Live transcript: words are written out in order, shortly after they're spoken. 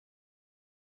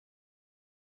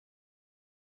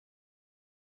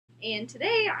and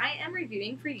today I am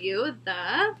reviewing for you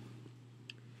the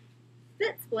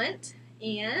Splint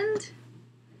and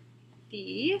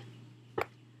the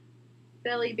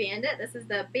Belly Bandit. This is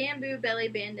the Bamboo Belly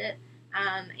Bandit,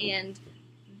 and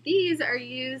these are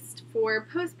used for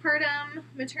postpartum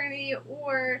maternity,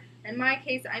 or in my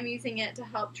case I'm using it to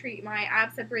help treat my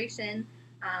ab separation.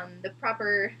 The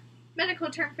proper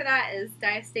medical term for that is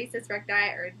diastasis recti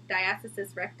or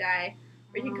diastasis recti,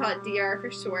 or you can call it DR for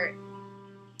short.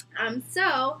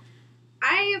 So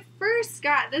I first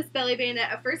got this Belly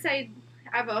Bandit. At first I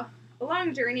have a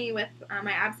long journey with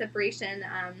my ab separation,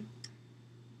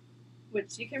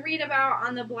 which you can read about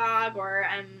on the blog, or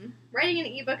I'm writing an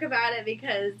ebook about it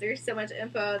because there's so much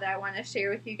info that I want to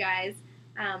share with you guys.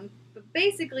 But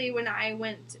basically, when I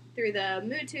went through the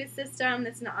Mood Tooth system,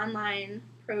 that's an online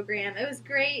program, it was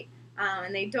great,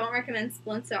 and they don't recommend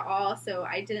splints at all, so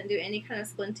I didn't do any kind of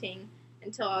splinting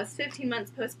until I was 15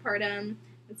 months postpartum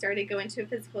and started going to a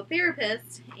physical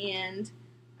therapist, and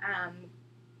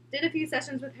did a few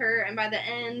sessions with her, and by the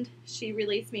end, she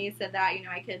released me, said that, you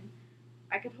know, I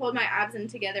could hold my abs in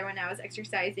together when I was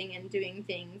exercising and doing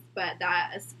things, but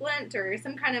that a splint or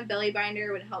some kind of belly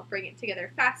binder would help bring it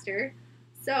together faster.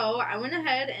 So I went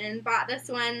ahead and bought this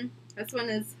one. This one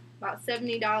is about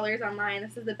 $70 online.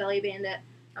 This is the Belly Bandit.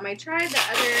 I tried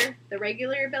the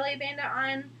regular Belly Bandit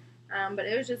on, but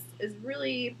it was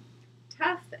really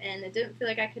tough, and it didn't feel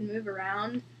like I could move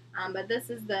around. But this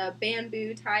is the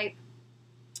bamboo type,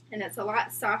 and it's a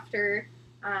lot softer.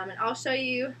 And I'll show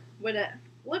you what it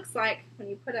looks like when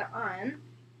you put it on.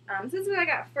 So this is what I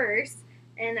got first,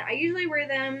 and I usually wear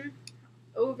them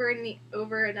over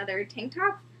another tank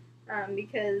top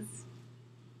because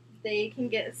they can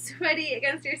get sweaty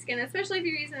against your skin, especially if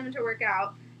you're using them to work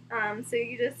out. So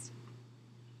you just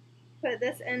put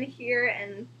this in here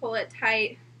and pull it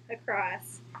tight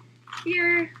across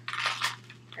here,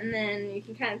 and then you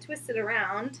can kind of twist it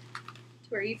around to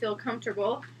where you feel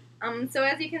comfortable. So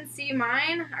as you can see,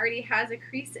 mine already has a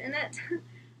crease in it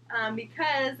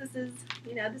because this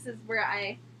is where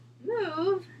I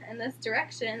move in this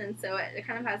direction, and so it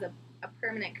kind of has a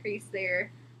permanent crease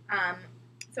there.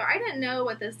 So I didn't know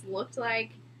what this looked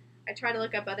like. I tried to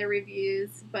look up other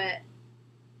reviews, but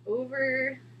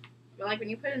like when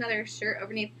you put another shirt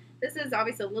underneath, this is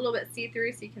obviously a little bit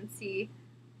see-through, so you can see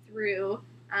through.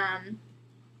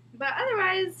 But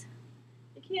otherwise,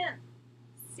 you can't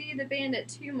see the bandit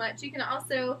too much. You can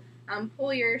also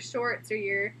pull your shorts or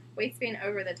your waistband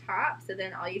over the top, so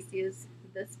then all you see is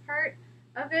this part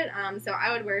of it. So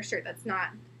I would wear a shirt that's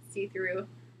not see-through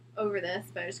over this,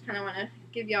 but I just kind of want to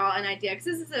give y'all an idea, because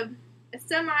this is a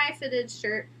semi-fitted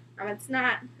shirt. It's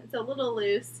a little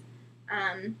loose,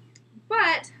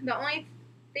 but the only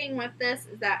thing with this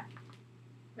is that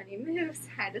when you move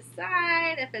side to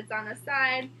side, if it's on the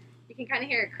side, you can kind of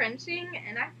hear it crunching,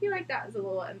 and I feel like that was a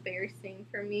little embarrassing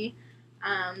for me.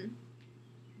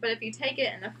 But if you take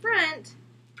it in the front,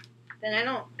 then I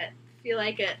don't feel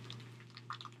like it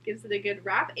gives it a good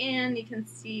wrap, and you can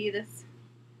see this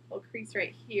little crease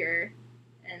right here,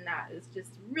 and that is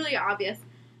just really obvious.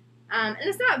 And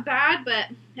it's not bad, but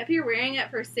if you're wearing it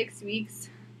for 6 weeks,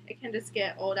 it can just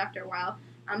get old after a while.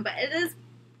 But it is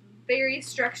very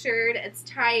structured, it's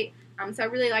tight, so I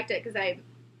really liked it because I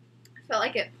felt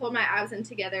like it pulled my abs in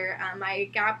together. My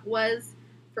gap was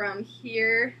from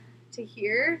here to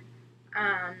here,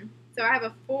 so I had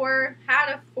a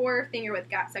 4 finger width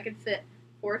gap, so I could fit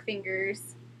 4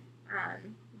 fingers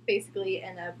basically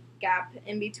in a gap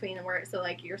in between, where so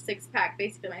like your 6-pack,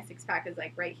 basically my 6-pack is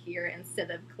like right here instead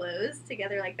of closed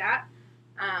together like that.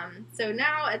 So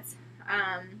now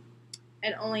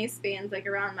it only spans like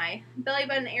around my belly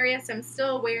button area, so I'm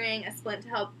still wearing a splint to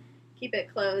help keep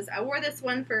it closed. I wore this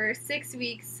one for 6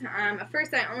 weeks. At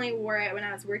first I only wore it when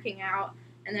I was working out,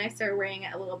 and then I started wearing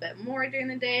it a little bit more during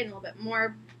the day, and a little bit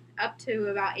more up to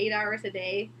about 8 hours a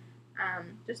day,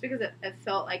 just because it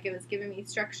felt like it was giving me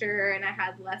structure, and I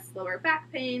had less lower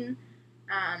back pain.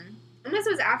 And this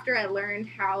was after I learned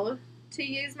how to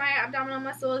use my abdominal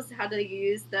muscles, how to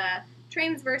use the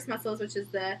transverse muscles, which is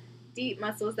the deep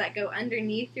muscles that go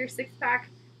underneath your 6-pack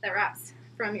that wraps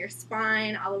from your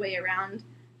spine all the way around.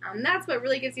 That's what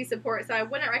really gives you support, so I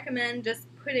wouldn't recommend just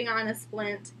putting on a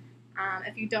splint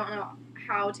if you don't know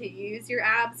how to use your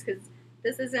abs, because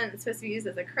this isn't supposed to be used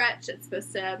as a crutch. It's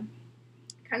supposed to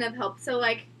kind of help. So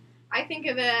like, I think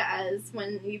of it as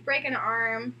when you break an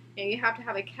arm, you have to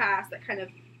have a cast that kind of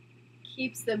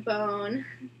keeps the bone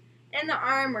in the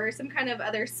arm, or some kind of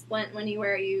other splint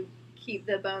where you keep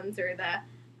the bones or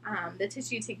the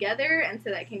tissue together, and so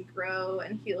that can grow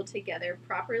and heal together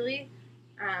properly.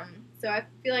 So I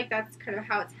feel like that's kind of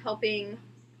how it's helping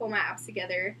pull my abs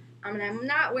together and I'm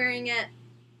not wearing it.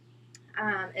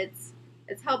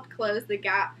 It's helped close the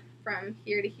gap from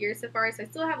here to here so far, so I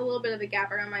still have a little bit of a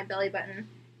gap around my belly button.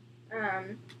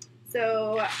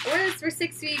 So I wore this for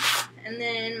 6 weeks, and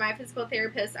then my physical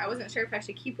therapist, I wasn't sure if I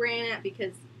should keep wearing it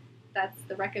because that's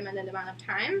the recommended amount of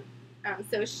time.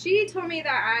 So she told me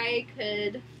that I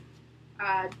could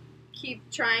keep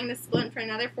trying the Splint for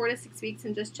another 4 to 6 weeks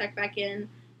and just check back in.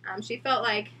 She felt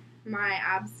like my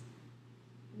abs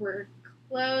were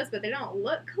closed, but they don't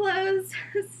look closed.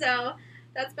 So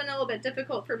that's been a little bit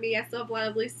difficult for me. I still have a lot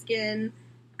of loose skin.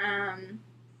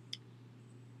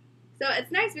 So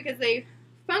it's nice because they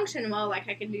function well. Like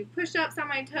I can do push-ups on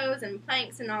my toes and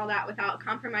planks and all that without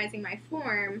compromising my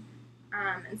form.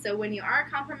 And so when you are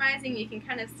compromising, you can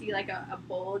kind of see like a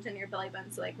bulge in your belly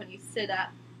button. So like when you sit up,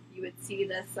 you would see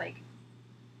this like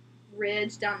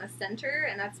ridge down the center,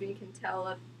 and that's when you can tell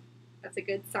if that's a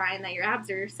good sign that your abs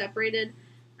are separated.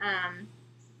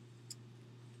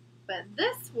 But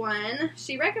this one,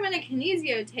 she recommended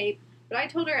kinesio tape, but I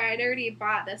told her I had already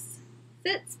bought this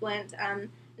Fit Splint. And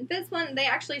Fit Splint, they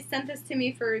actually sent this to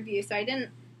me for review, so I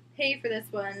didn't pay for this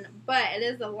one, but it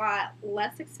is a lot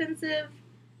less expensive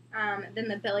than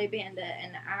the Belly Bandit,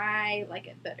 and I like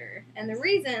it better. And the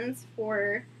reasons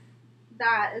for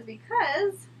that is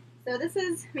because, so this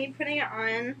is me putting it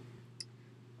on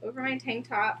over my tank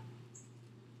top,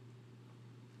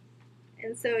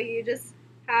 and so you just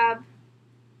have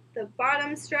the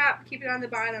bottom strap, keep it on the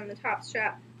bottom, the top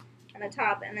strap on the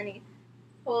top, and then you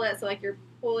pull it so like you're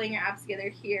pulling your abs together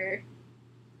here,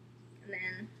 and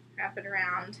then wrap it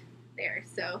around there.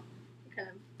 So it kind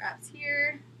of wraps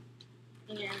here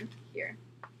and here.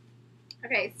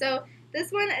 Okay, so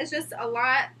this one is just a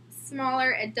lot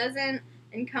smaller. It doesn't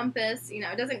encompass,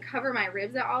 it doesn't cover my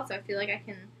ribs at all, so I feel like I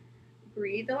can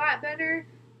breathe a lot better.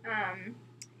 And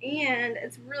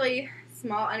it's really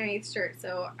small underneath shirt,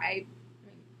 so I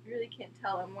really can't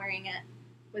tell I'm wearing it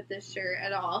with this shirt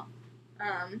at all.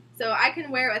 So I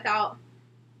can wear it without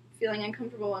feeling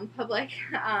uncomfortable in public,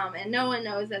 and no one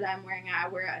knows that I'm wearing it. I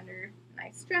wear it under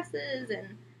nice dresses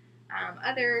and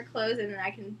other clothes, and then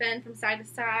I can bend from side to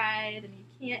side, and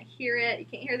you can't hear it. You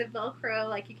can't hear the Velcro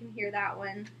like you can hear that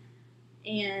one.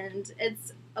 And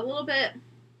it's a little bit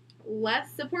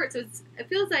less support, so it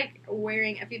feels like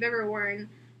wearing, if you've ever worn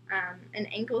an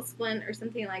ankle splint or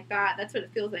something like that, that's what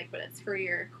it feels like, but it's for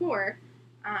your core.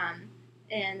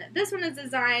 And this one is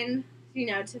designed,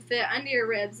 to fit under your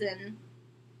ribs and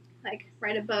like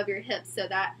right above your hips so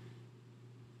that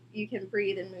you can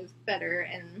breathe and move better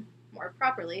and more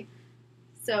properly.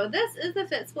 So this is the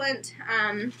Fit Splint.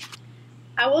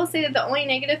 I will say that the only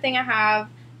negative thing I have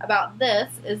about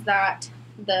this is that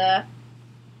the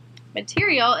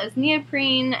material is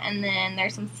neoprene, and then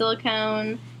there's some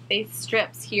silicone-based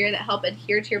strips here that help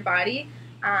adhere to your body.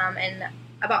 And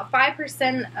about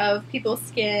 5% of people's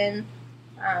skin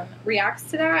reacts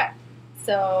to that.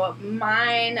 So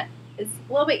mine is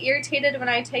a little bit irritated when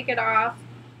I take it off.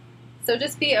 So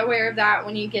just be aware of that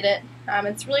when you get it.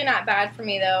 It's really not bad for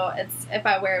me though. It's if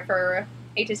I wear it for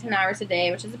 8 to 10 hours a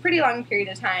day, which is a pretty long period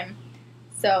of time.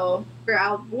 So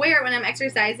I'll wear it when I'm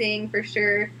exercising for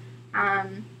sure.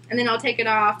 And then I'll take it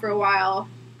off for a while,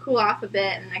 cool off a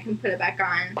bit, and I can put it back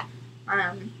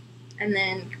on. And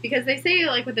then, because they say,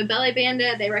 like, with the Belly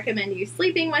Bandit, they recommend you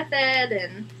sleeping with it,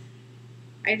 and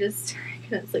I just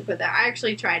couldn't sleep with it. I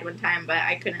actually tried one time, but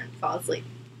I couldn't fall asleep.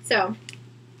 So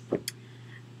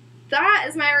that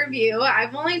is my review.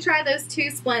 I've only tried those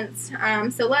 2 splints,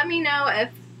 so let me know if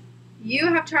you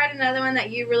have tried another one that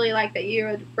you really like, that you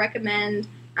would recommend.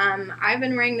 I've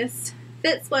been wearing this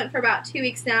Fit Splint for about 2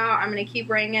 weeks now. I'm going to keep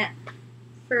wearing it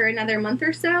for another month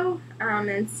or so,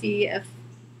 and see if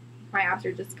my abs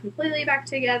are just completely back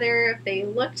together, if they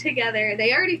look together.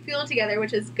 They already feel together,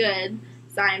 which is good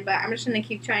sign, but I'm just going to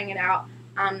keep trying it out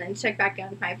and check back in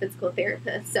with my physical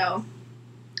therapist. So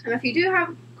if you do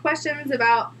have questions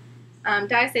about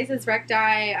diastasis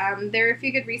recti, there are a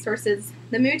few good resources.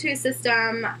 The Mutu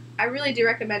system, I really do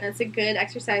recommend. It's a good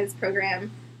exercise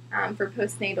program for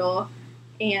postnatal,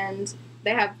 and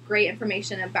they have great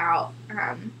information about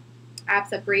ab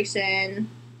separation,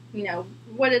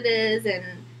 what it is and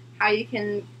how you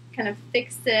can kind of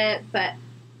fix it, but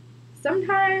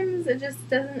sometimes it just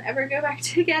doesn't ever go back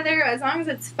together as long as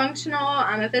it's functional.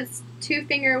 If it's 2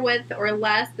 finger width or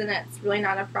less, then it's really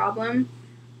not a problem.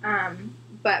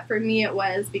 But for me it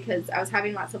was, because I was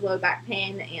having lots of low back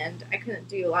pain and I couldn't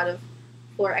do a lot of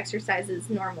floor exercises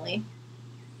normally.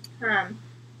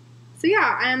 So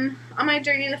yeah, I'm on my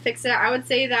journey to fix it. I would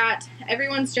say that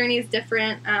everyone's journey is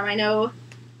different. I know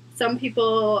some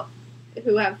people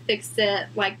who have fixed it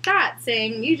like that,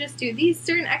 saying you just do these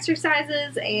certain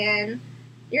exercises and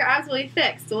your abs will be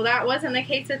fixed. Well, that wasn't the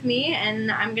case with me,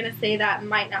 and I'm going to say that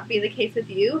might not be the case with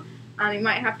you. You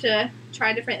might have to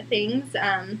try different things,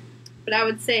 but I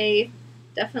would say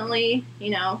definitely, you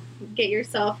know, get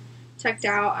yourself checked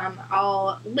out.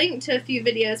 I'll link to a few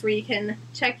videos where you can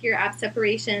check your ab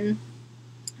separation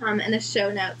in the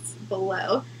show notes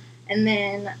below. And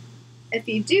then if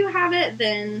you do have it,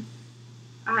 then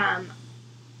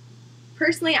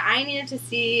personally, I needed to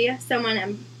see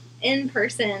someone in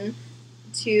person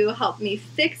to help me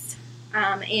fix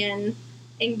and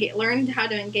learn how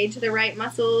to engage the right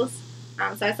muscles.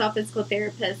 So I saw a physical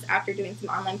therapist after doing some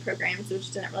online programs,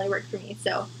 which didn't really work for me.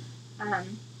 So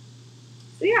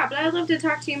yeah, but I'd love to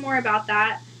talk to you more about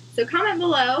that. So comment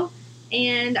below,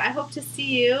 and I hope to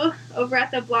see you over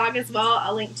at the blog as well.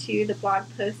 I'll link to the blog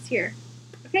post here.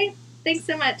 Okay, thanks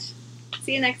so much.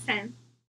 See you next time.